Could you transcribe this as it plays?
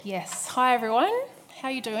Yes. Hi, everyone. How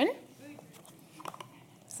are you doing?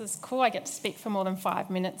 This is cool. I get to speak for more than 5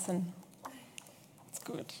 minutes, and it's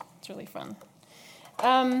good. It's really fun.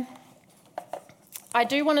 I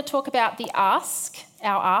do want to talk about the ask,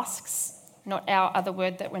 our asks, not our other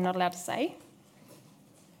word that we're not allowed to say.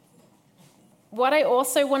 What I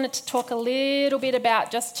also wanted to talk a little bit about,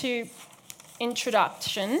 just to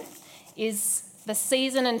introduction, is the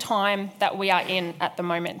season and time that we are in at the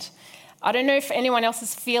moment. I don't know if anyone else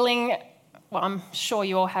is feeling, well, I'm sure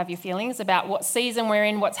you all have your feelings about what season we're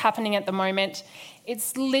in, what's happening at the moment.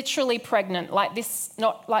 It's literally pregnant, like this,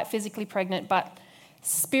 not like physically pregnant, but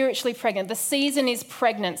spiritually pregnant. The season is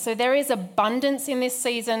pregnant, so there is abundance in this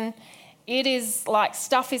season. It is like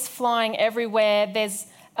stuff is flying everywhere. There's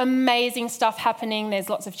amazing stuff happening. There's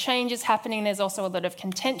lots of changes happening. There's also a lot of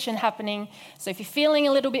contention happening. So if you're feeling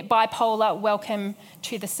a little bit bipolar, welcome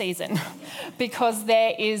to the season because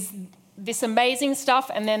there is this amazing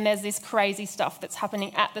stuff and then there's this crazy stuff that's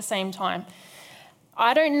happening at the same time.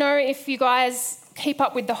 I don't know if you guys keep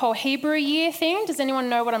up with the whole Hebrew year thing. Does anyone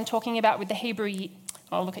know what I'm talking about with the Hebrew year?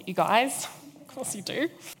 Oh, look at you guys. Of course you do.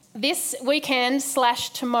 This weekend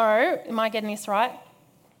 / tomorrow, am I getting this right?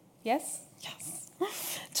 Yes? Yes.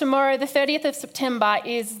 Tomorrow, the 30th of September,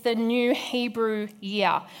 is the new Hebrew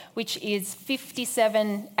year, which is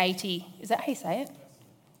 5780. Is that how you say it?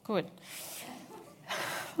 Good.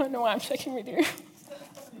 I don't know why I'm checking with you.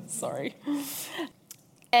 Sorry.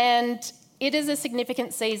 And it is a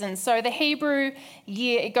significant season. So the Hebrew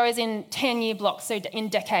year, it goes in 10-year blocks, so in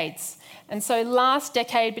decades. And so last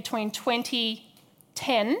decade, between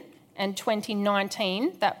 2010 and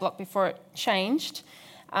 2019, that block before it changed,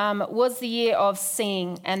 was the year of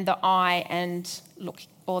seeing and the eye and look,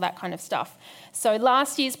 all that kind of stuff. So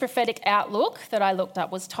last year's prophetic outlook that I looked up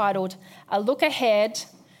was titled A Look Ahead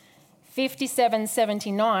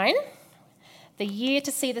 5779, the year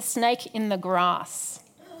to see the snake in the grass.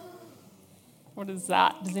 What is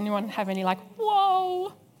that? Does anyone have any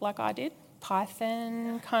whoa, like I did?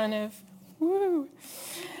 Python kind of, woo.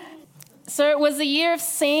 So it was the year of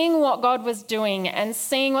seeing what God was doing and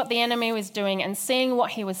seeing what the enemy was doing and seeing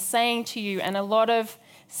what he was saying to you, and a lot of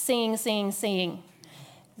seeing.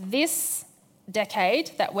 This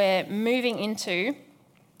decade that we're moving into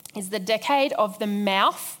is the decade of the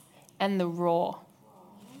mouth and the roar.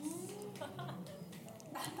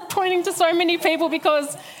 Pointing to so many people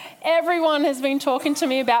because everyone has been talking to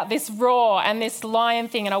me about this roar and this lion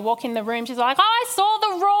thing, and I walk in the room, she's like, I saw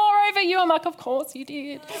the roar over you. I'm like, of course you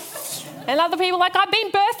did. And other people are like, I've been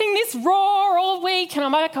birthing this roar all week. And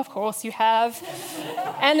I'm like, of course you have.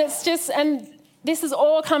 And it's just, and this has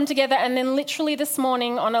all come together. And then literally this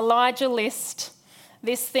morning on Elijah List,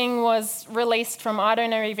 this thing was released from, I don't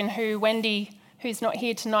know even who, Wendy, who's not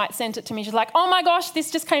here tonight, sent it to me. She's like, oh my gosh, this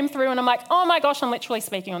just came through. And I'm like, oh my gosh, I'm literally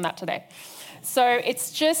speaking on that today. So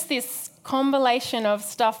it's just this compilation of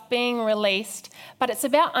stuff being released, but it's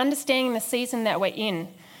about understanding the season that we're in.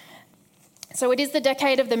 So it is the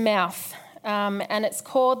decade of the mouth, and it's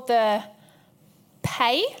called the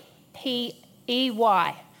Pey,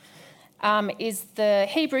 P-E-Y, is the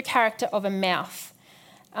Hebrew character of a mouth.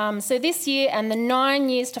 So this year and the 9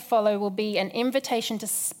 years to follow will be an invitation to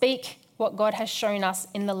speak what God has shown us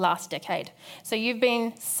in the last decade. So you've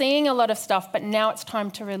been seeing a lot of stuff, but now it's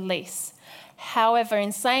time to release. However,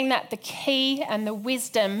 in saying that, the key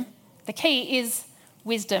is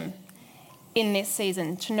wisdom in this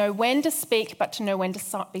season, to know when to speak, but to know when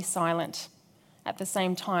to be silent at the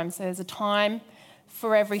same time. So there's a time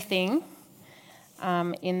for everything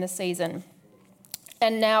in the season.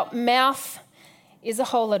 And now, mouth is a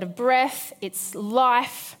whole lot of breath, it's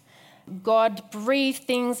life. God breathed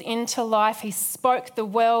things into life. He spoke the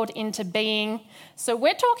world into being. So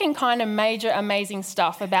we're talking kind of major, amazing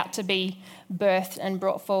stuff about to be birthed and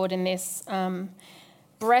brought forward in this.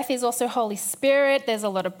 Breath is also Holy Spirit. There's a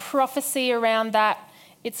lot of prophecy around that.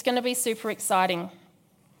 It's going to be super exciting.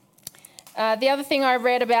 The other thing I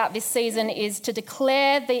read about this season is to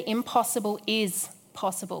declare the impossible is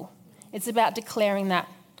possible. It's about declaring that.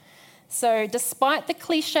 So despite the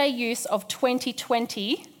cliche use of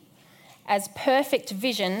 2020 as perfect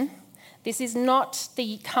vision, this is not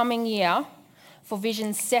the coming year for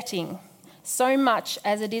vision setting so much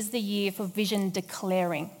as it is the year for vision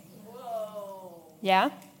declaring. Whoa.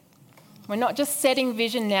 Yeah? We're not just setting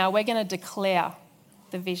vision now, we're going to declare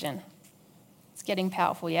the vision. It's getting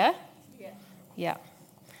powerful, yeah? Yeah.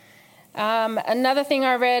 Another thing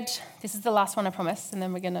I read, this is the last one I promise, and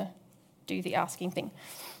then we're going to do the asking thing.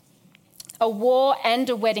 A war and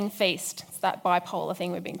a wedding feast. It's that bipolar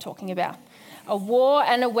thing we've been talking about. A war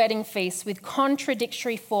and a wedding feast with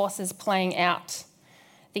contradictory forces playing out.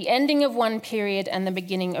 the ending of one period and the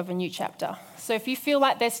beginning of a new chapter. So if you feel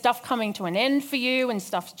like there's stuff coming to an end for you and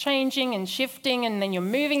stuff's changing and shifting and then you're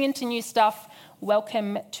moving into new stuff,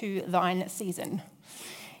 welcome to thine season.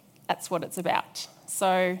 That's what it's about.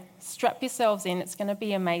 So strap yourselves in. It's going to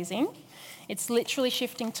be amazing. It's literally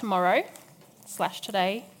shifting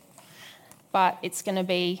tomorrow/today, but it's going to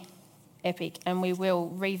be epic and we will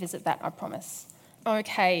revisit that, I promise.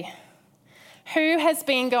 Okay. Who has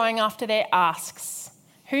been going after their asks?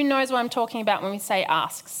 Who knows what I'm talking about when we say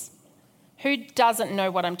asks? Who doesn't know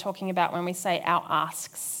what I'm talking about when we say our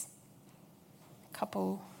asks? A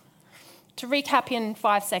couple. To recap in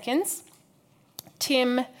 5 seconds,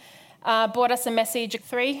 Tim brought us a message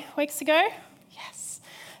 3 weeks ago. Yes.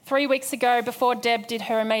 3 weeks ago, before Deb did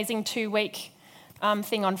her amazing 2-week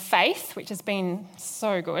thing on faith, which has been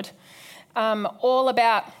so good, all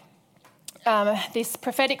about this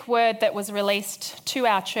prophetic word that was released to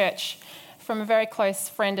our church from a very close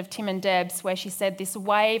friend of Tim and Deb's, where she said this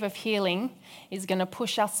wave of healing is going to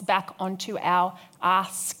push us back onto our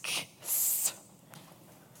asks.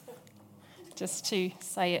 Just to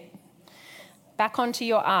say it. Back onto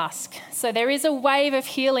your ask. So there is a wave of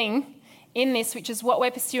healing in this, which is what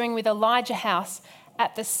we're pursuing with Elijah House.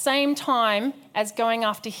 At the same time as going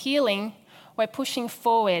after healing, we're pushing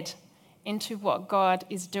forward into what God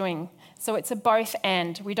is doing. So it's a both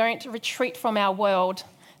and. We don't retreat from our world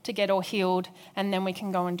to get all healed and then we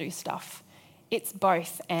can go and do stuff. It's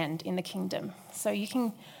both and in the kingdom. So you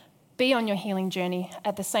can be on your healing journey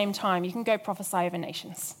at the same time. You can go prophesy over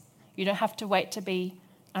nations. You don't have to wait to be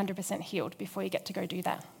 100% healed before you get to go do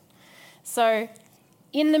that. So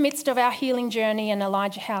in the midst of our healing journey in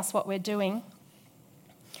Elijah House, what we're doing,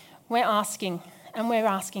 we're asking, and we're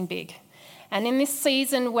asking big. And in this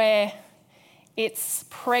season where it's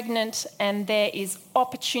pregnant and there is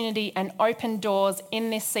opportunity and open doors in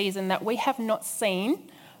this season that we have not seen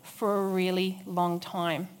for a really long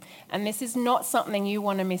time. And this is not something you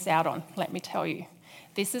want to miss out on, let me tell you.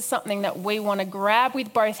 This is something that we want to grab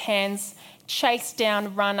with both hands, chase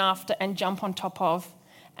down, run after, and jump on top of,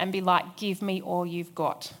 and be like, give me all you've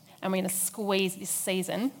got. And we're going to squeeze this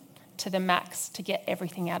season to the max to get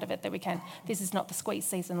everything out of it that we can. This is not the squeeze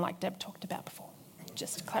season like Deb talked about before,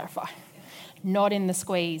 just to clarify. Not in the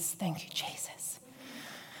squeeze. Thank you, Jesus.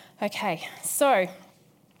 Okay, so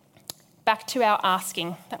back to our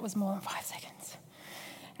asking. That was more than 5 seconds.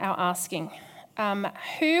 Our asking.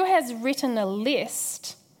 Who has written a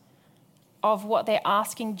list of what they're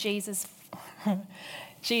asking Jesus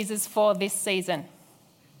for this season?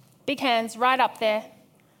 Big hands right up there.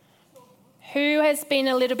 Who has been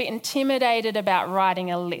a little bit intimidated about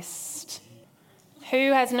writing a list?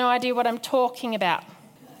 Who has no idea what I'm talking about?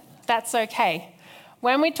 That's okay.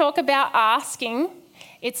 When we talk about asking,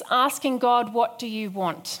 it's asking God, what do you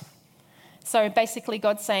want? So basically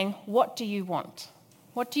God's saying, what do you want?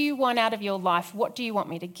 What do you want out of your life? What do you want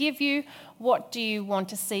me to give you? What do you want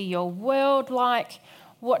to see your world like?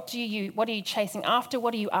 What are you chasing after?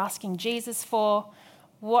 What are you asking Jesus for?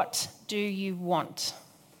 What do you want?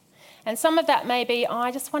 And some of that may be,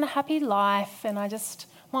 I just want a happy life and I just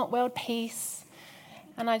want world peace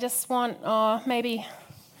and I just want maybe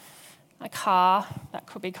a car, that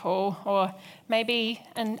could be cool, or maybe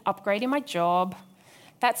an upgrade in my job.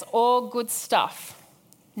 That's all good stuff,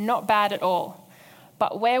 not bad at all.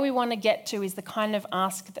 But where we want to get to is the kind of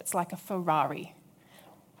ask that's like a Ferrari.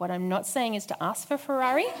 What I'm not saying is to ask for a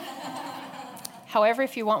Ferrari. However,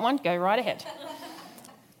 if you want one, go right ahead.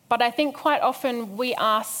 But I think quite often we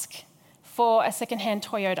ask for a secondhand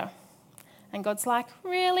Toyota. And God's like,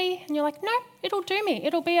 really? And you're like, no, it'll do me.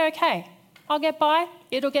 It'll be okay. I'll get by.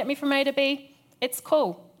 It'll get me from A to B. It's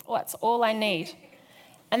cool. Well, that's all I need.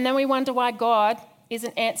 And then we wonder why God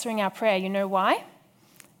isn't answering our prayer. You know why?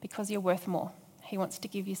 Because you're worth more. He wants to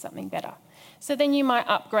give you something better. So then you might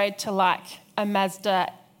upgrade to like a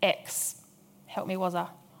Mazda X. Help me, Wazza.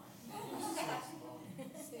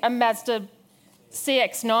 A Mazda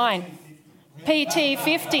CX-9.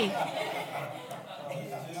 PT50.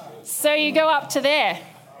 So you go up to there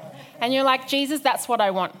and you're like, Jesus, that's what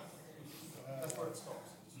I want.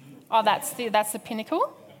 Oh, that's the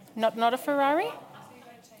pinnacle? Not a Ferrari?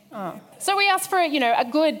 Oh. So we ask for, a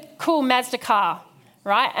good, cool Mazda car,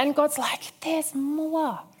 right? And God's like, there's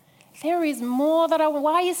more. There is more that I want.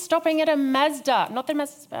 Why are you stopping at a Mazda? Not that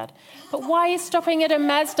Mazda's bad, but why are you stopping at a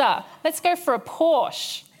Mazda? Let's go for a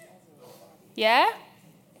Porsche. Yeah?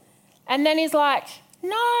 And then he's like, no,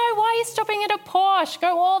 why are you stopping at a Porsche?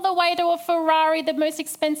 Go all the way to a Ferrari, the most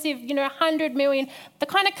expensive, 100 million. The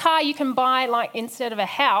kind of car you can buy, like instead of a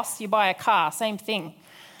house, you buy a car, same thing.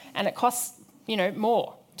 And it costs,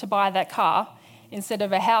 more to buy that car instead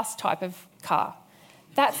of a house type of car.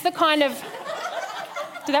 That's the kind of...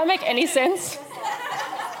 Did that make any sense?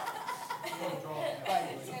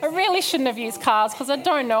 I really shouldn't have used cars because I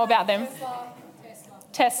don't know about them.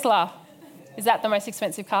 Tesla. Is that the most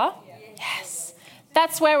expensive car? Yes.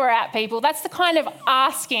 That's where we're at, people. That's the kind of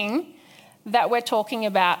asking that we're talking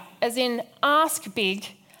about. As in, ask big.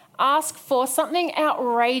 Ask for something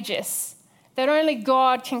outrageous that only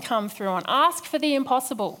God can come through on. Ask for the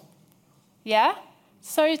impossible. Yeah?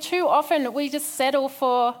 So too often we just settle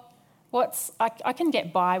for I can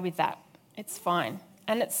get by with that. It's fine.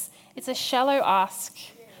 And it's a shallow ask.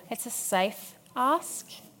 It's a safe ask.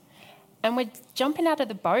 And we're jumping out of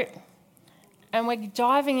the boat and we're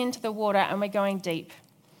diving into the water and we're going deep.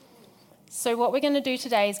 So what we're going to do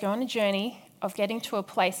today is go on a journey of getting to a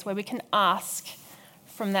place where we can ask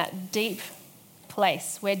from that deep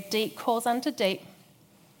place, where deep calls unto deep.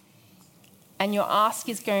 And your ask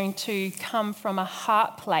is going to come from a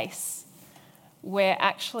heart place where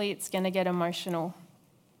actually it's going to get emotional.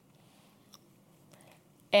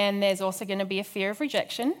 And there's also going to be a fear of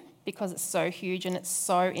rejection because it's so huge and it's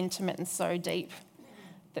so intimate and so deep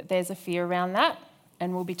that there's a fear around that,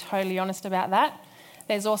 and we'll be totally honest about that.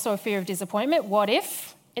 There's also a fear of disappointment. What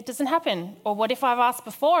if it doesn't happen? Or what if I've asked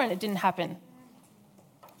before and it didn't happen?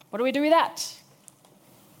 What do we do with that?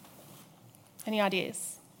 Any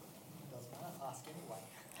ideas?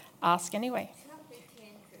 Ask anyway.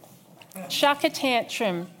 Chuck a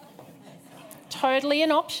tantrum. Totally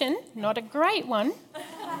an option. Not a great one,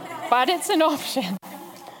 but it's an option.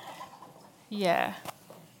 Yeah.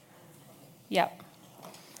 Yep.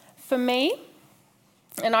 For me,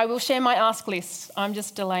 and I will share my ask list. I'm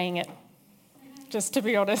just delaying it, just to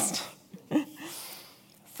be honest.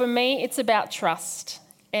 For me, it's about trust.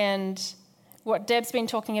 And what Deb's been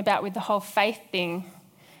talking about with the whole faith thing,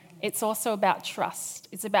 it's also about trust.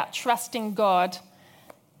 It's about trusting God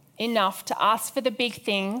enough to ask for the big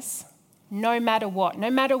things no matter what. No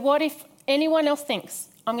matter what if anyone else thinks,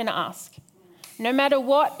 I'm going to ask. No matter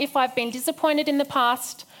what if I've been disappointed in the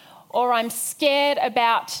past or I'm scared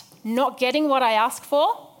about not getting what I ask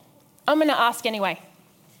for, I'm going to ask anyway.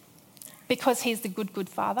 Because he's the good, good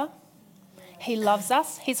Father. He loves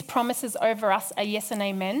us. His promises over us are yes and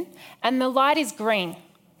amen. And the light is green.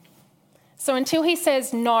 So until he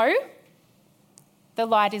says no, the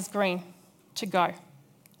light is green to go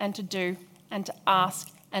and to do and to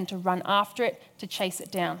ask and to run after it, to chase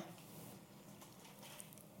it down.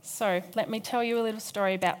 So let me tell you a little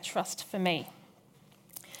story about trust for me.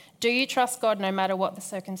 Do you trust God no matter what the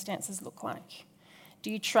circumstances look like?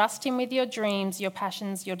 Do you trust him with your dreams, your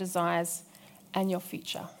passions, your desires, and your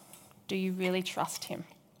future? Do you really trust him?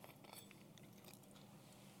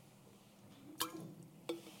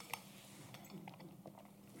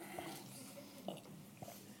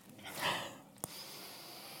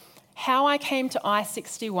 How I came to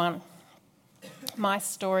I-61, my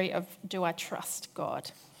story of do I trust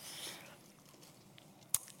God?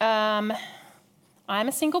 I'm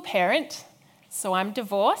a single parent, so I'm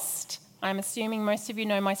divorced. I'm assuming most of you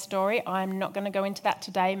know my story. I'm not going to go into that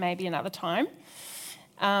today, maybe another time.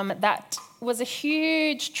 That was a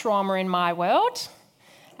huge trauma in my world,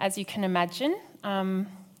 as you can imagine. My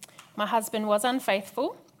husband was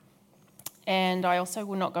unfaithful, and I also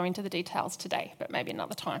will not go into the details today, but maybe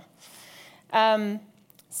another time.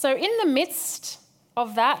 So in the midst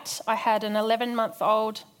of that, I had an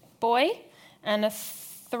 11-month-old boy and a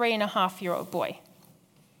 3.5-year-old boy.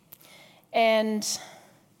 And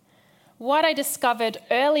what I discovered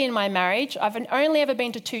early in my marriage, I've only ever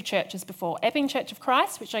been to 2 churches before. Epping Church of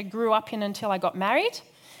Christ, which I grew up in until I got married,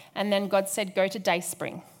 and then God said, go to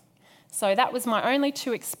Dayspring. So that was my only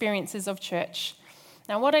 2 experiences of church.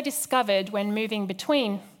 Now, what I discovered when moving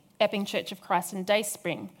between Epping Church of Christ and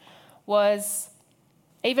Dayspring was,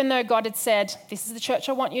 even though God had said, this is the church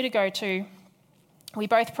I want you to go to, we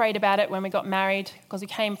both prayed about it when we got married because we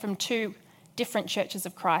came from 2 different churches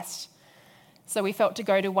of Christ. So we felt to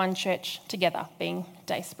go to one church together, being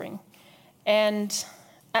Dayspring. And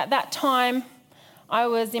at that time, I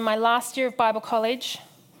was in my last year of Bible college.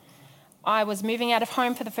 I was moving out of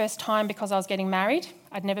home for the first time because I was getting married.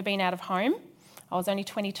 I'd never been out of home. I was only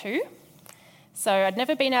 22. So I'd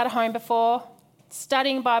never been out of home before,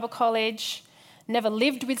 studying Bible college, never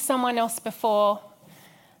lived with someone else before,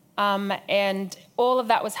 and all of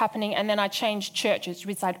that was happening. And then I changed churches,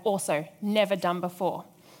 which I'd also never done before.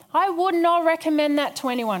 I would not recommend that to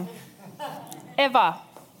anyone, ever.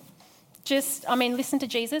 Listen to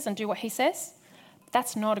Jesus and do what he says.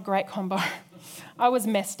 That's not a great combo. I was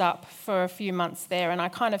messed up for a few months there, and I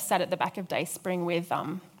kind of sat at the back of Dayspring with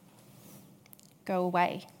go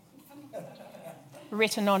away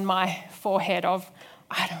written on my forehead of,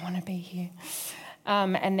 I don't want to be here.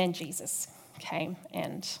 And then Jesus came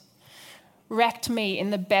and wrecked me in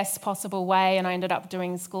the best possible way, and I ended up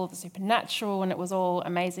doing School of the Supernatural, and it was all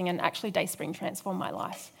amazing, and actually Dayspring transformed my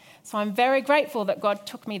life. So I'm very grateful that God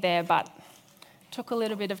took me there, but it took a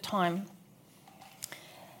little bit of time.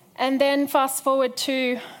 And then fast forward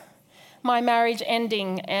to my marriage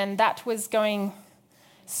ending, and that was going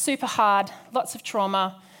super hard, lots of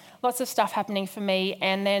trauma, lots of stuff happening for me,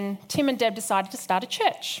 and then Tim and Deb decided to start a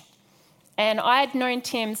church. And I had known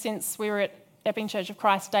Tim since we were at Epping Church of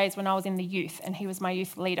Christ days when I was in the youth, and he was my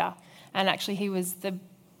youth leader. And actually he was the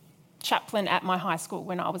chaplain at my high school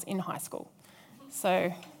when I was in high school.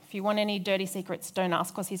 So if you want any dirty secrets, don't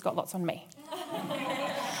ask, because he's got lots on me.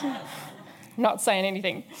 Not saying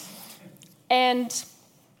anything. And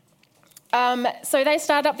so they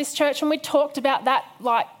started up this church, and we talked about that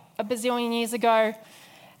like a bazillion years ago.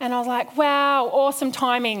 And I was like, wow, awesome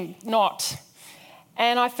timing, not.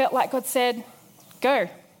 And I felt like God said, go.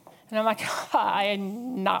 And I'm like,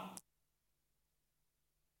 no.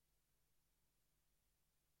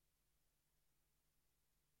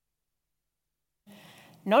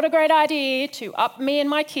 Not a great idea to up me and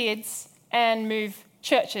my kids and move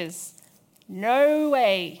churches. No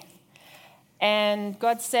way. And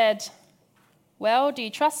God said, well, do you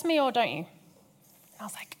trust me or don't you? And I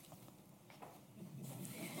was like,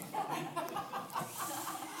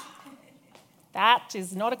 that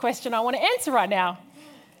is not a question I want to answer right now.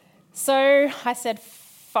 So I said,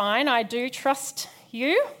 fine, I do trust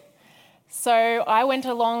you. So I went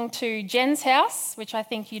along to Jen's house, which I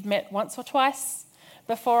think you'd met once or twice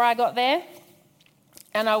before I got there.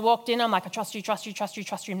 And I walked in, I'm like, I trust you, trust you, trust you,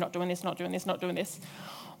 trust you. I'm not doing this, not doing this, not doing this.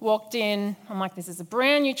 Walked in, I'm like, this is a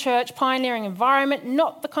brand new church, pioneering environment,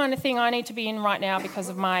 not the kind of thing I need to be in right now because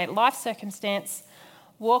of my life circumstance.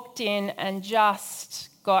 Walked in and just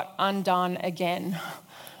got undone again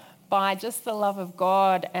by just the love of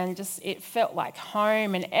God, and just it felt like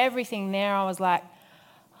home, and everything there I was like,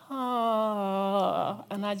 oh,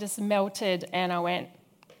 and I just melted, and I went,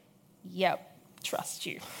 yep, trust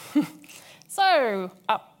you. So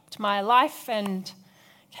up to my life and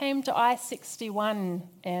came to I-61,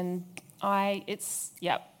 and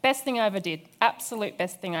best thing I ever did, absolute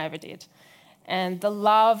best thing I ever did. And the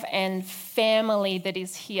love and family that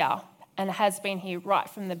is here and has been here right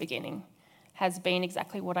from the beginning has been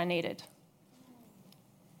exactly what I needed.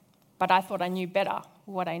 But I thought I knew better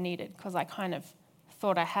what I needed because I kind of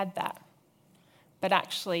thought I had that. But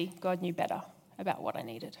actually, God knew better about what I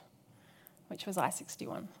needed, which was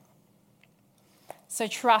I-61. So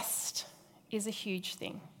trust is a huge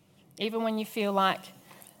thing. Even when you feel like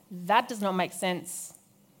that does not make sense,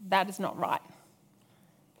 that is not right,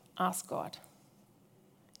 ask God,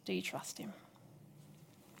 do you trust him?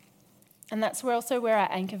 And that's also where our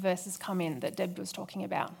anchor verses come in that Deb was talking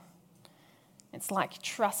about. It's like,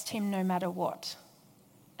 trust him no matter what.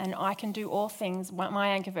 And I can do all things. My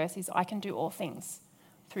anchor verse is, I can do all things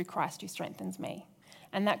through Christ who strengthens me.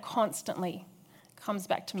 And that constantly comes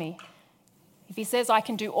back to me. If he says I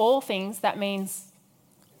can do all things, that means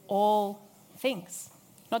all things.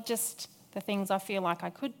 Not just the things I feel like I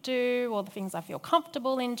could do or the things I feel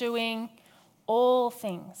comfortable in doing. All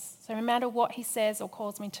things. So no matter what he says or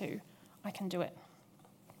calls me to, I can do it.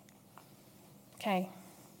 Okay,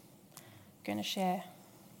 I'm going to share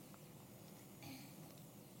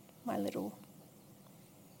my little,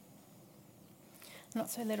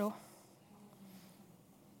 not so little.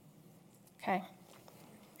 Okay,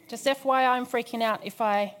 just FYI, I'm freaking out if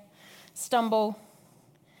I stumble.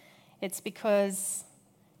 It's because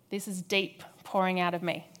this is deep pouring out of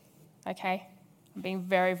me, okay? I'm being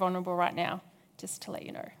very vulnerable right now, just to let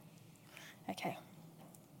you know. Okay.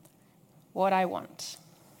 What I want.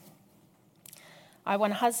 I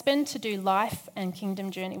want a husband to do life and kingdom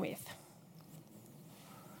journey with.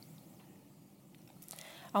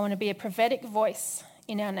 I want to be a prophetic voice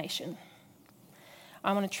in our nation.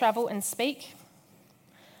 I want to travel and speak.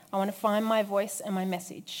 I want to find my voice and my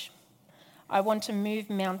message. I want to move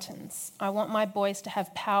mountains. I want my boys to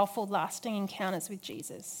have powerful, lasting encounters with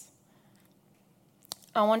Jesus.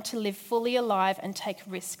 I want to live fully alive and take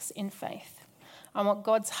risks in faith. I want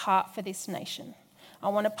God's heart for this nation. I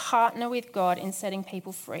want to partner with God in setting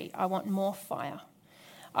people free. I want more fire.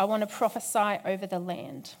 I want to prophesy over the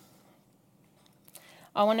land.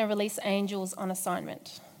 I want to release angels on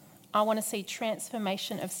assignment. I want to see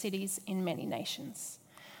transformation of cities in many nations.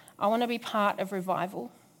 I want to be part of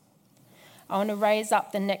revival. I want to raise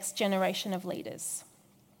up the next generation of leaders.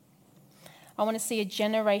 I want to see a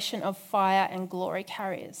generation of fire and glory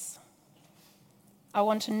carriers. I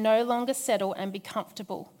want to no longer settle and be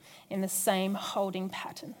comfortable in the same holding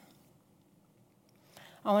pattern.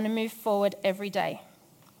 I want to move forward every day.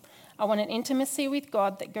 I want an intimacy with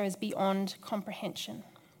God that goes beyond comprehension.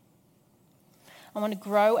 I want to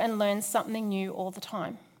grow and learn something new all the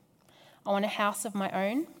time. I want a house of my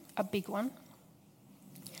own, a big one.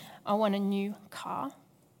 I want a new car.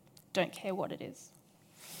 Don't care what it is.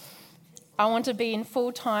 I want to be in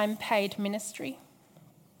full-time paid ministry.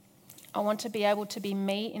 I want to be able to be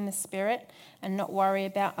me in the Spirit and not worry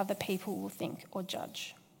about other people will think or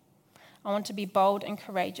judge. I want to be bold and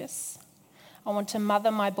courageous. I want to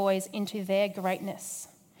mother my boys into their greatness.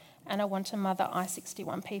 And I want to mother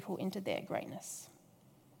I-61 people into their greatness.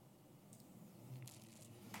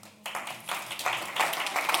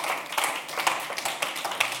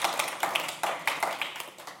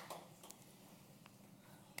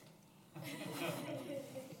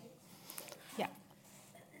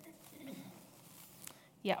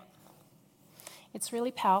 Yeah. It's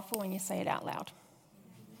really powerful when you say it out loud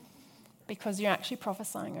because you're actually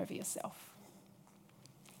prophesying over yourself.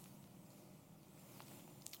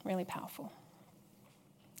 Really powerful.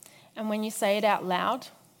 And when you say it out loud,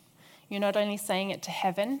 you're not only saying it to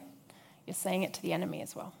heaven, you're saying it to the enemy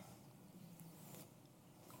as well.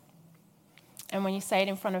 And when you say it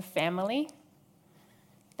in front of family,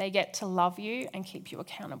 they get to love you and keep you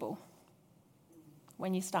accountable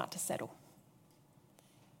when you start to settle.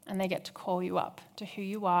 And they get to call you up to who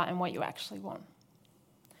you are and what you actually want.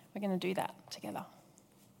 We're going to do that together.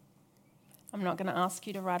 I'm not going to ask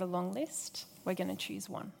you to write a long list. We're going to choose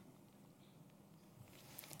one.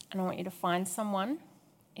 And I want you to find someone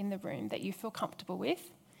in the room that you feel comfortable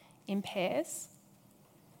with in pairs.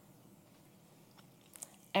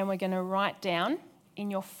 And we're going to write down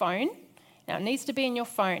in your phone. Now, it needs to be in your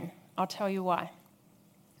phone. I'll tell you why.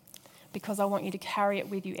 Because I want you to carry it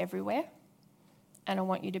with you everywhere. And I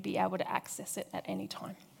want you to be able to access it at any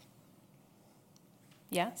time.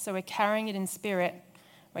 Yeah, so we're carrying it in spirit,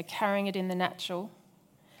 we're carrying it in the natural,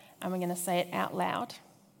 and we're going to say it out loud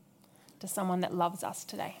to someone that loves us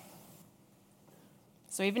today.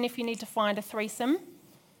 So even if you need to find a threesome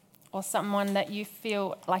or someone that you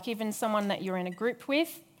feel like, even someone that you're in a group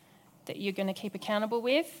with, that you're going to keep accountable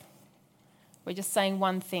with, we're just saying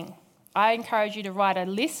one thing. I encourage you to write a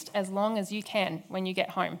list as long as you can when you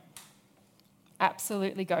get home.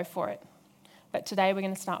 Absolutely go for it. But today we're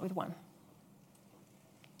going to start with one.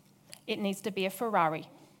 It needs to be a Ferrari.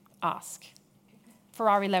 Ask.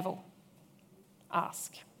 Ferrari level.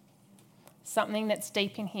 Ask. Something that's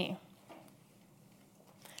deep in here.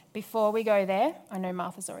 Before we go there, I know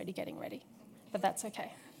Martha's already getting ready, but that's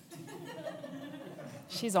okay.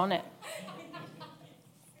 She's on it.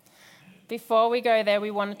 Before we go there, we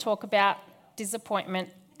want to talk about disappointment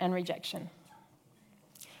and rejection.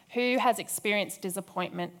 Who has experienced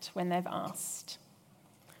disappointment when they've asked?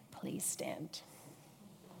 Please stand.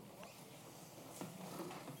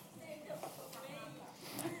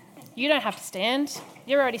 You don't have to stand.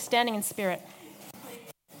 You're already standing in spirit.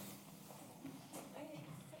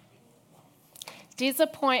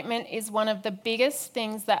 Disappointment is one of the biggest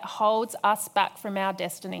things that holds us back from our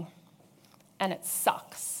destiny. And it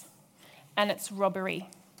sucks. And it's robbery.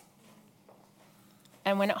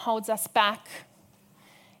 And when it holds us back,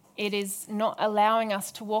 it is not allowing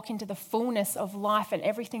us to walk into the fullness of life and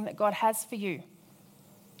everything that God has for you.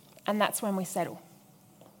 And that's when we settle.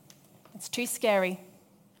 It's too scary,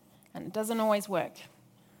 and it doesn't always work.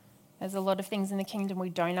 There's a lot of things in the kingdom we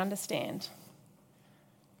don't understand.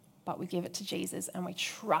 But we give it to Jesus and we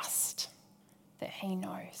trust that he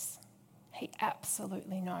knows. He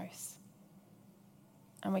absolutely knows.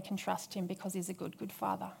 And we can trust him because he's a good, good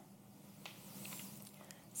father.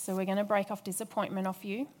 So we're going to break off disappointment off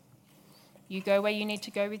you. You go where you need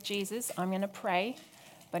to go with Jesus. I'm going to pray.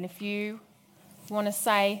 But if you want to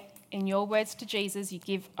say in your words to Jesus, you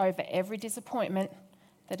give over every disappointment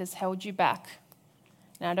that has held you back.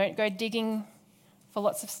 Now, don't go digging for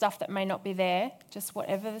lots of stuff that may not be there. Just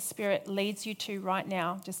whatever the Spirit leads you to right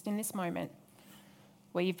now, just in this moment,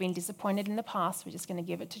 where you've been disappointed in the past, we're just going to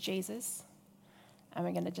give it to Jesus. And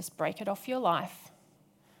we're going to just break it off your life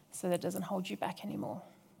so that it doesn't hold you back anymore.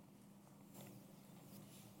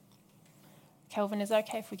 Kelvin, is it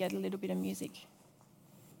okay if we get a little bit of music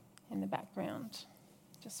in the background,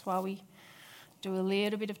 just while we do a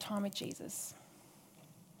little bit of time with Jesus?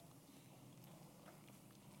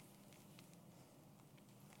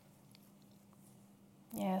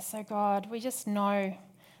 Yeah, so God, we just know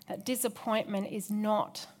that disappointment is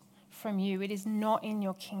not from you. It is not in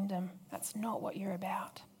your kingdom. That's not what you're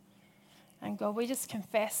about. And God, we just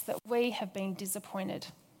confess that we have been disappointed,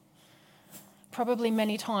 probably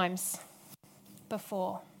many times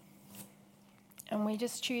before. And we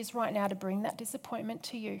just choose right now to bring that disappointment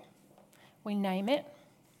to you. We name it,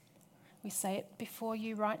 We say it before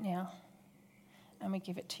you right now, and we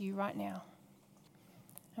give it to you right now.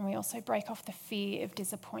 And we also break off the fear of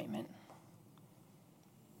disappointment.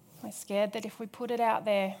 We're scared that if we put it out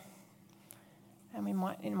there, and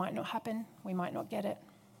it might not happen, we might not get it.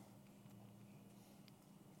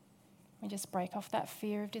 We just break off that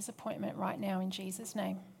fear of disappointment right now in Jesus'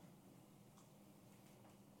 name.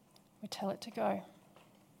 We tell it to go.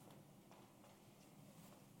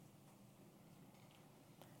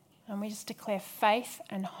 And we just declare faith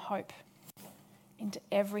and hope into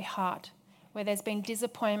every heart. Where there's been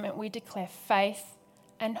disappointment, we declare faith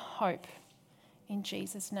and hope in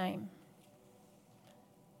Jesus' name.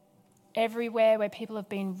 Everywhere where people have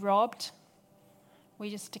been robbed, we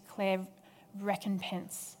just declare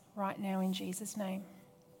recompense right now in Jesus' name.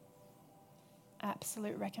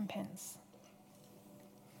 Absolute recompense.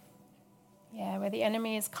 Yeah, where the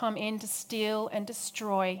enemy has come in to steal and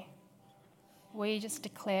destroy, we just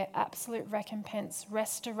declare absolute recompense,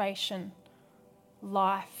 restoration,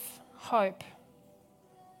 life, hope.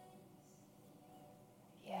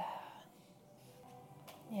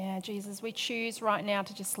 Yeah, Jesus, we choose right now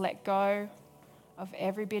to just let go of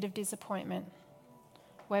every bit of disappointment.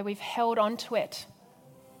 Where we've held on to it,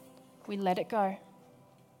 we let it go.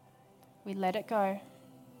 We let it go.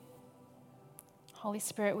 Holy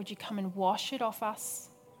Spirit, would you come and wash it off us?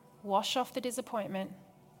 Wash off the disappointment.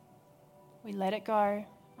 We let it go.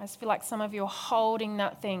 I just feel like some of you are holding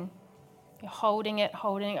that thing. You're holding it.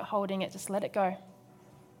 Just let it go.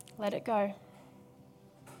 Let it go.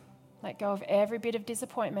 Let go of every bit of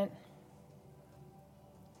disappointment.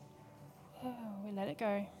 Oh, we let it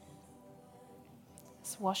go.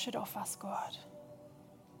 Just wash it off us, God.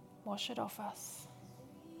 Wash it off us.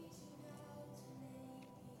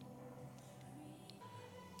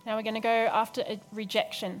 Now we're going to go after a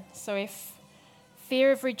rejection. So if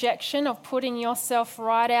fear of rejection, of putting yourself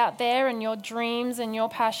right out there and your dreams and your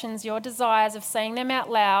passions, your desires, of saying them out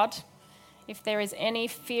loud, if there is any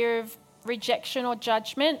fear of rejection or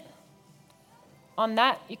judgment, on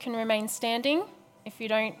that, you can remain standing. If you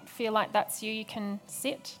don't feel like that's you, you can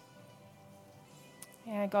sit.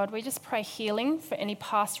 Yeah, God, we just pray healing for any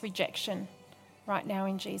past rejection right now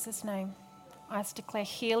in Jesus' name. I just declare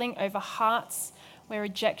healing over hearts where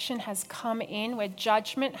rejection has come in, where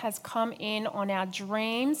judgment has come in on our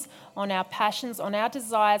dreams, on our passions, on our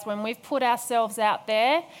desires, when we've put ourselves out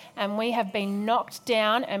there and we have been knocked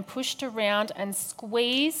down and pushed around and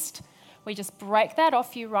squeezed. We just break that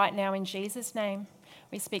off you right now in Jesus' name.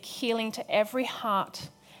 We speak healing to every heart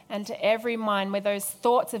and to every mind where those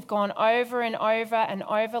thoughts have gone over and over and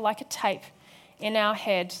over like a tape in our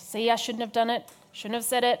head. See, I shouldn't have done it, shouldn't have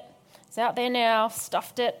said it, it's out there now,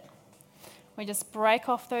 stuffed it. We just break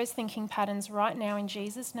off those thinking patterns right now in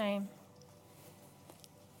Jesus' name.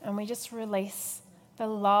 And we just release the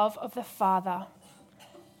love of the Father.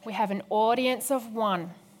 We have an audience of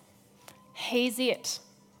one. He's it.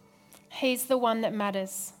 He's the one that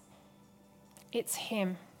matters. It's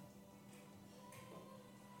Him.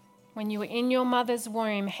 When you were in your mother's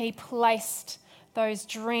womb, He placed those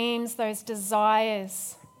dreams, those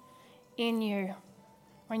desires in you.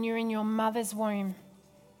 When you're in your mother's womb,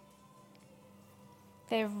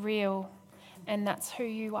 they're real, and that's who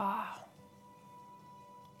you are.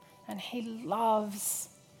 And He loves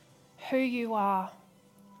who you are,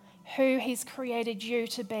 who He's created you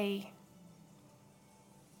to be.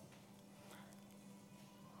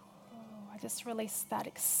 I just release that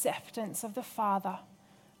acceptance of the Father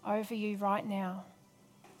over you right now.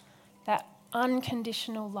 That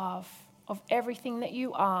unconditional love of everything that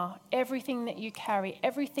you are, everything that you carry,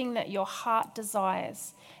 everything that your heart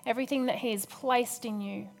desires, everything that He has placed in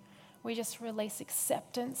you. We just release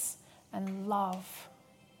acceptance and love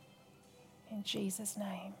in Jesus'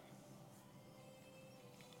 name.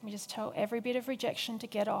 We just tell every bit of rejection to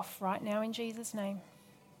get off right now in Jesus' name.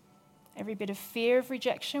 Every bit of fear of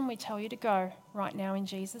rejection, we tell you to go right now in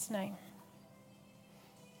Jesus' name.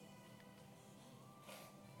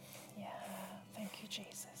 Yeah, thank you,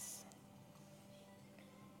 Jesus.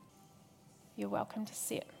 You're welcome to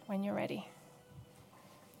sit when you're ready.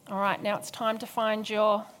 All right, now it's time to find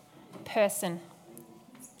your person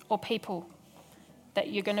or people that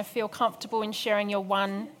you're going to feel comfortable in sharing your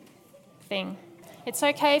one thing. It's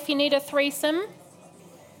okay if you need a threesome.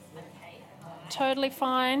 Totally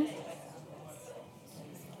fine.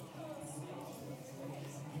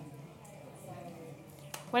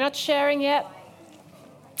 We're not sharing yet.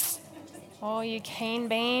 Oh, you keen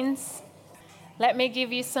beans. Let me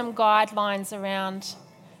give you some guidelines around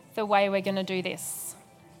the way we're going to do this.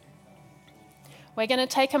 We're going to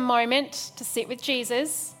take a moment to sit with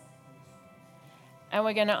Jesus, and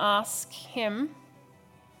we're going to ask Him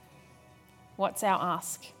What's our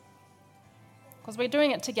ask? Because we're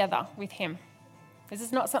doing it together with him. This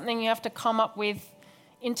is not something you have to come up with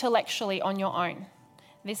intellectually on your own.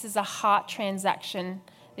 This is a heart transaction.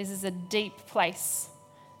 This is a deep place,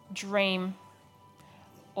 dream,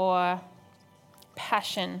 or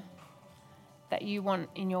passion that you want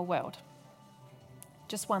in your world.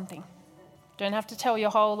 Just one thing. Don't have to tell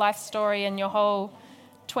your whole life story and your whole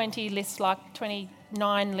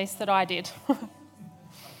 29 list that I did.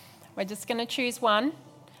 We're just going to choose one.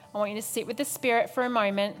 I want you to sit with the Spirit for a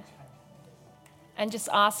moment and just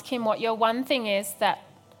ask him what your one thing is that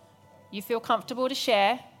you feel comfortable to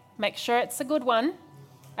share. Make sure it's a good one.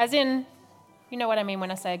 As in, you know what I mean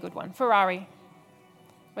when I say a good one. Ferrari.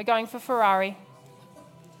 We're going for Ferrari.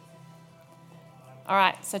 All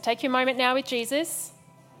right, so take your moment now with Jesus,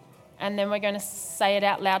 and then we're going to say it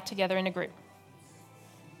out loud together in a group.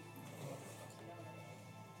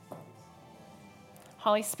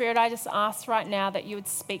 Holy Spirit, I just ask right now that you would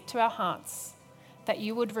speak to our hearts, that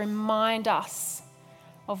you would remind us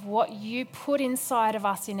of what you put inside of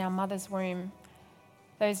us in our mother's womb,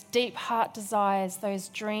 those deep heart desires, those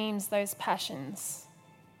dreams, those passions,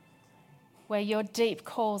 where your deep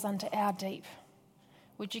calls unto our deep.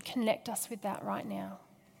 Would you connect us with that right now?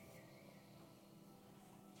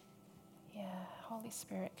 Yeah, Holy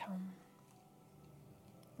Spirit, come.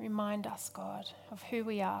 Remind us, God, of who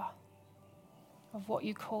we are, of what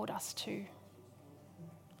you called us to,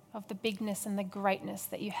 of the bigness and the greatness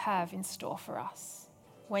that you have in store for us.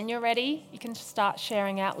 When you're ready, you can start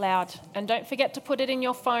sharing out loud. And don't forget to put it in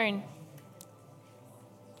your phone.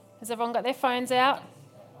 Has everyone got their phones out?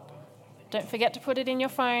 Don't forget to put it in your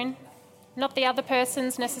phone. Not the other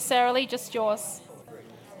person's necessarily, just yours.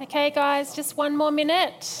 Okay, guys, just one more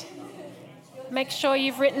minute. Make sure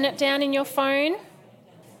you've written it down in your phone.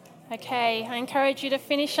 Okay, I encourage you to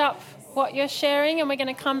finish up what you're sharing and we're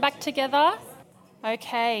going to come back together.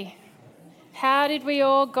 Okay, how did we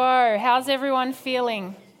all go? How's everyone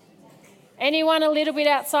feeling? Anyone a little bit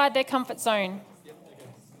outside their comfort zone?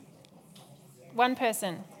 One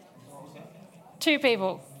person? Two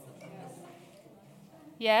people?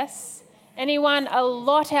 Yes? Anyone a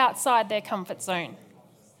lot outside their comfort zone?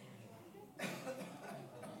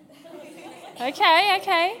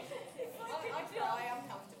 Okay.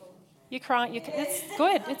 You cry. It's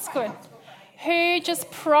good. It's good. Who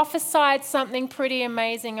just prophesied something pretty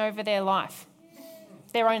amazing over their life,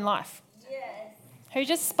 their own life? Yes. Who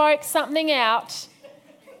just spoke something out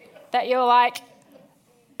that you're like,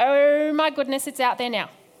 oh my goodness, it's out there now.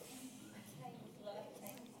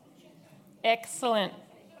 Excellent.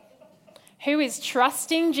 Who is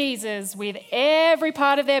trusting Jesus with every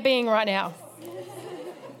part of their being right now?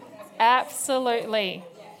 Absolutely.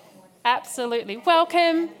 Absolutely.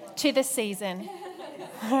 Welcome to the season.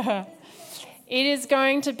 It is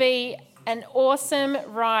going to be an awesome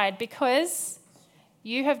ride because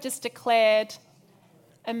you have just declared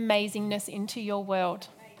amazingness into your world.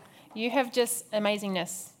 You have just,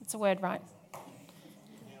 amazingness, it's a word, right?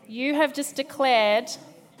 You have just declared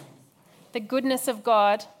the goodness of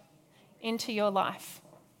God into your life.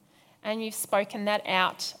 And you've spoken that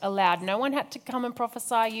out aloud. No one had to come and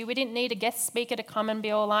prophesy you. We didn't need a guest speaker to come and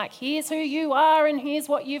be all like, here's who you are and here's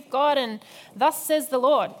what you've got and thus says the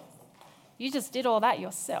Lord. You just did all that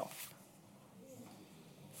yourself.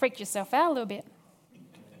 Freaked yourself out a little bit,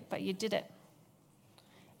 but you did it.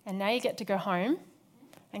 And now you get to go home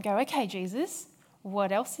and go, okay, Jesus,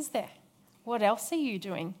 what else is there? What else are you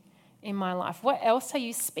doing in my life? What else are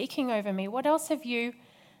you speaking over me? What else have you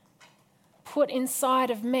put inside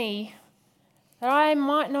of me that I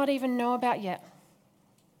might not even know about yet?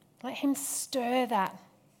 Let him stir that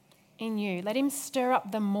in you. Let him stir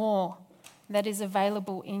up the more that is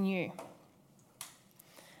available in you.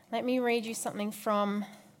 Let me read you something from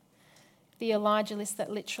the Elijah list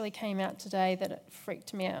that literally came out today that it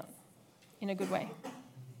freaked me out in a good way.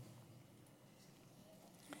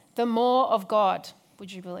 The more of God,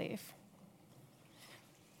 would you believe?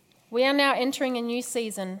 We are now entering a new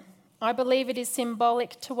season. I believe it is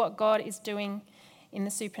symbolic to what God is doing in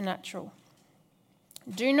the supernatural.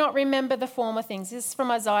 Do not remember the former things. This is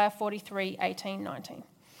from Isaiah 43, 18, 19.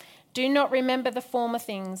 Do not remember the former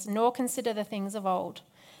things, nor consider the things of old.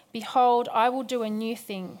 Behold, I will do a new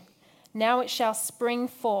thing. Now it shall spring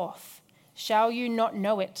forth. Shall you not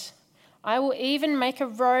know it? I will even make a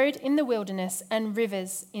road in the wilderness and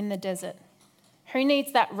rivers in the desert. Who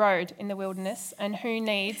needs that road in the wilderness and who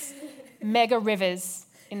needs mega rivers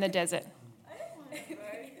in the desert?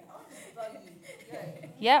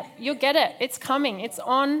 Yep, you'll get it. It's coming. It's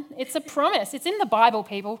a promise. It's in the Bible,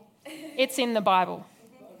 people. It's in the Bible.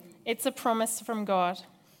 It's a promise from God.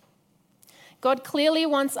 God clearly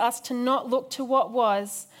wants us to not look to what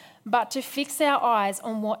was, but to fix our eyes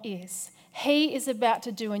on what is. He is about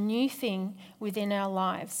to do a new thing within our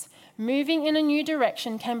lives. Moving in a new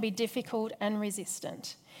direction can be difficult and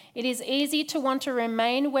resistant. It is easy to want to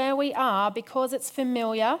remain where we are because it's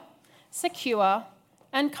familiar, secure,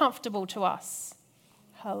 and comfortable to us.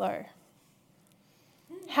 Hello.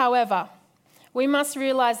 However, we must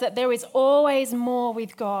realize that there is always more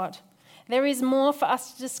with God. There is more for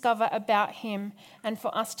us to discover about Him and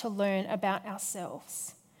for us to learn about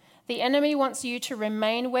ourselves. The enemy wants you to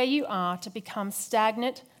remain where you are, to become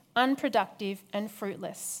stagnant, unproductive, and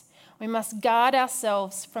fruitless. We must guard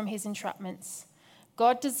ourselves from his entrapments.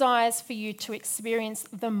 God desires for you to experience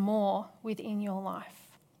the more within your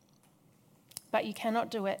life. But you cannot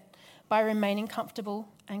do it by remaining comfortable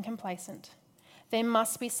and complacent. There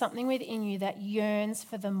must be something within you that yearns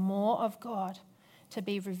for the more of God to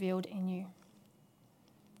be revealed in you.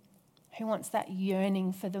 Who wants that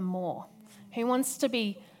yearning for the more? Who wants to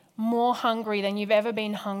be more hungry than you've ever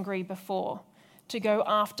been hungry before, to go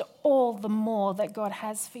after all the more that God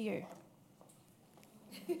has for you?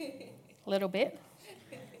 A little bit.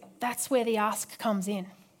 That's where the ask comes in.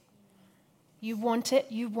 You want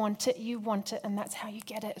it, you want it, you want it, and that's how you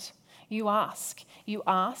get it. You ask,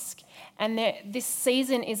 and this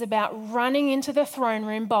season is about running into the throne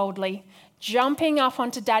room boldly, jumping up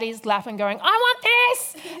onto Daddy's lap and going, I want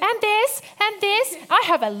this, and this, and this. I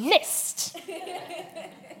have a list.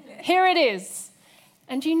 Here it is.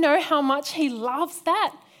 And do you know how much he loves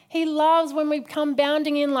that? He loves when we come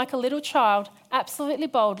bounding in like a little child, absolutely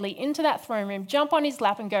boldly, into that throne room, jump on his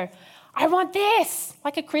lap and go, I want this,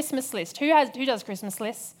 like a Christmas list. Who does Christmas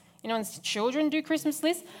lists? Anyone's children do Christmas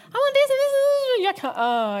lists? I want this and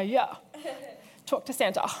this. Yeah. Talk to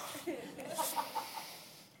Santa.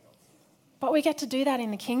 But we get to do that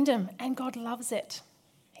in the kingdom, and God loves it.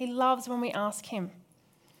 He loves when we ask him.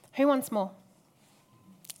 Who wants more?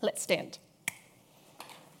 Let's stand.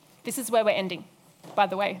 This is where we're ending, by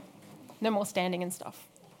the way. No more standing and stuff.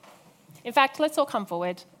 In fact, let's all come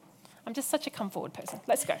forward. I'm just such a come forward person.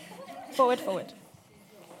 Let's go. Forward.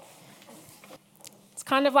 It's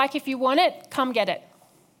kind of like if you want it, come get it.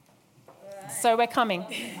 So we're coming.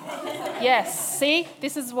 Yes, see?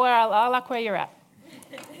 This is where I like where you're at.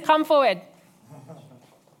 Come forward.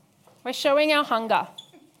 We're showing our hunger.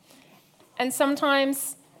 And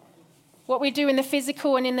sometimes what we do in the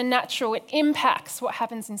physical and in the natural, it impacts what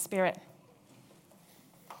happens in spirit.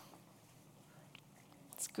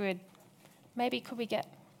 It's good. Maybe could we get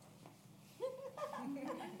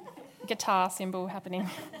guitar symbol happening?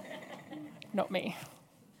 Not me.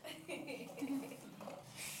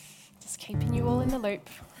 Just keeping you all in the loop.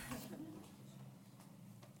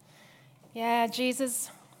 Yeah, Jesus,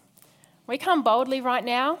 we come boldly right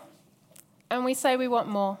now and we say we want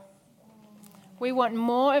more. We want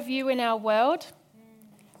more of you in our world.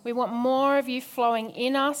 We want more of you flowing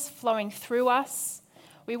in us, flowing through us.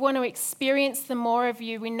 We want to experience the more of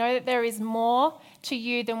you. We know that there is more to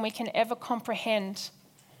you than we can ever comprehend.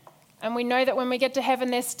 And we know that when we get to heaven,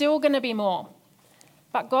 there's still going to be more.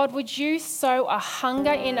 But God, would you sow a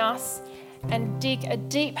hunger in us and dig a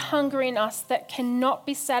deep hunger in us that cannot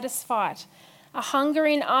be satisfied? A hunger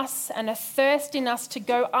in us and a thirst in us to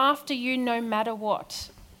go after you no matter what.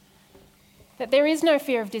 That there is no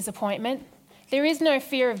fear of disappointment. There is no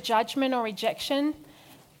fear of judgment or rejection.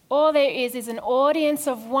 All there is an audience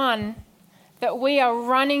of one that we are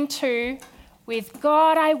running to with,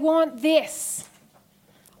 God, I want this.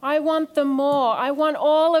 I want the more. I want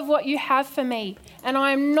all of what you have for me. And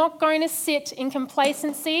I am not going to sit in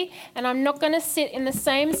complacency, and I'm not going to sit in the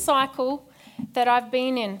same cycle that I've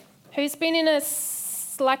been in. Who's been in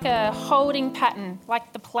like a holding pattern,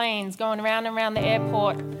 like the planes going around and around the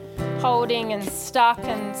airport, holding and stuck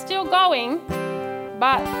and still going,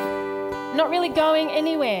 but not really going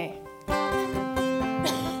anywhere?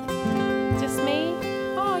 Just me?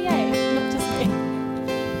 Oh, yay, not just me.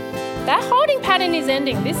 That holding pattern is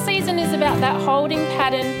ending. This season is about that holding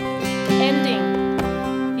pattern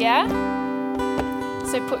ending. Yeah?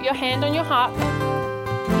 So put your hand on your heart.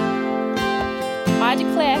 I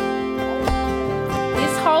declare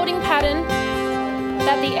this holding pattern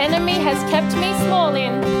that the enemy has kept me small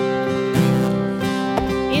in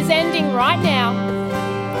is ending right now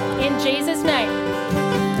in Jesus' name.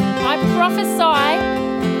 I prophesy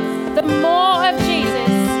the more of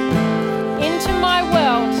Jesus into my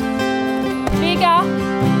world, bigger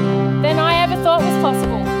than I ever thought was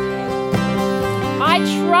possible. I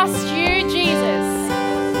trust you, Jesus,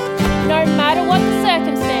 no matter what the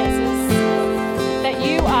circumstances, that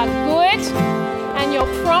you are good and your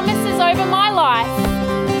promises over my life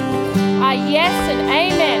are yes and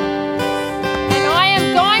amen.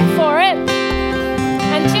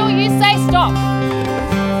 until you say stop.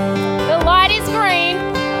 The light is green,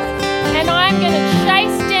 and I'm going to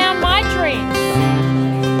chase down my dreams.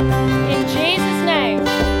 In Jesus' name,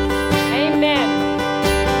 amen.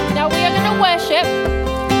 Now we are going to worship,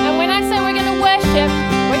 and when I say we're going to worship,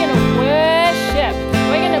 we're going to worship.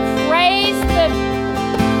 We're going to praise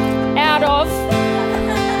out of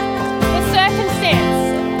the circumstance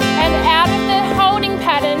and out of the holding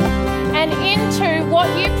pattern and into what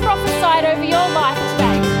you prophesied over your life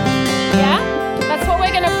today. Yeah? That's what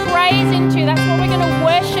we're going to praise into. That's what we're going to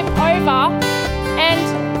worship over. And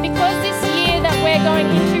because this year that we're going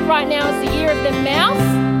into right now is the year of the mouth,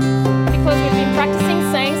 because we've been practicing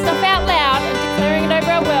saying stuff out loud and declaring it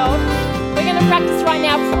over our world, we're going to practice right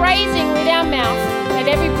now praising with our mouth. At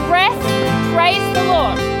every breath, praise the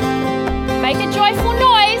Lord. Make a joyful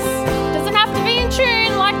noise. Doesn't have to be in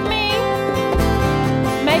tune like me.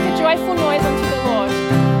 Make a joyful noise unto the Lord.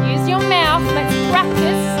 Use your mouth. Let's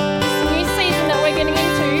practice